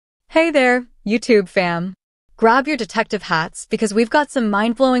Hey there, YouTube fam. Grab your detective hats because we've got some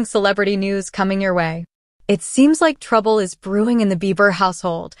mind-blowing celebrity news coming your way. It seems like trouble is brewing in the Bieber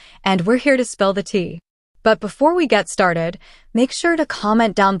household, and we're here to spill the tea. But before we get started, make sure to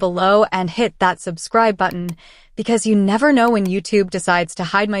comment down below and hit that subscribe button because you never know when YouTube decides to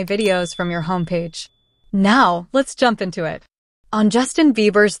hide my videos from your homepage. Now, let's jump into it. On Justin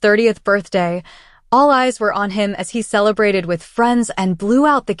Bieber's 30th birthday, all eyes were on him as he celebrated with friends and blew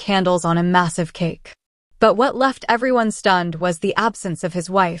out the candles on a massive cake. But what left everyone stunned was the absence of his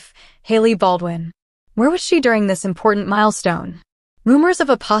wife, Hailey Baldwin. Where was she during this important milestone? Rumors of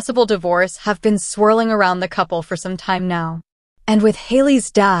a possible divorce have been swirling around the couple for some time now. And with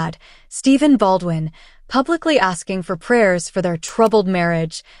Hailey's dad, Justin Baldwin, publicly asking for prayers for their troubled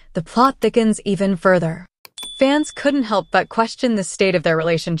marriage, the plot thickens even further. Fans couldn't help but question the state of their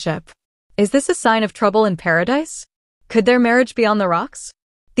relationship. Is this a sign of trouble in paradise? Could their marriage be on the rocks?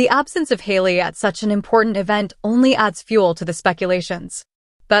 The absence of Hailey at such an important event only adds fuel to the speculations.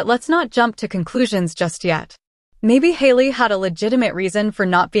 But let's not jump to conclusions just yet. Maybe Hailey had a legitimate reason for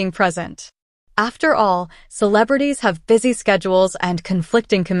not being present. After all, celebrities have busy schedules and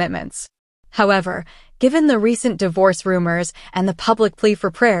conflicting commitments. However, given the recent divorce rumors and the public plea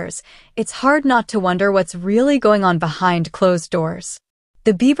for prayers, it's hard not to wonder what's really going on behind closed doors.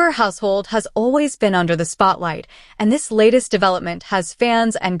 The Bieber household has always been under the spotlight, and this latest development has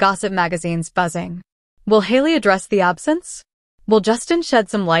fans and gossip magazines buzzing. Will Hailey address the absence? Will Justin shed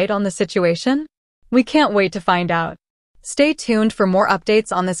some light on the situation? We can't wait to find out. Stay tuned for more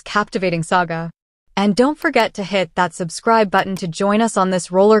updates on this captivating saga. And don't forget to hit that subscribe button to join us on this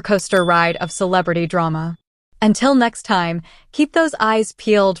roller coaster ride of celebrity drama. Until next time, keep those eyes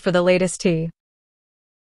peeled for the latest tea.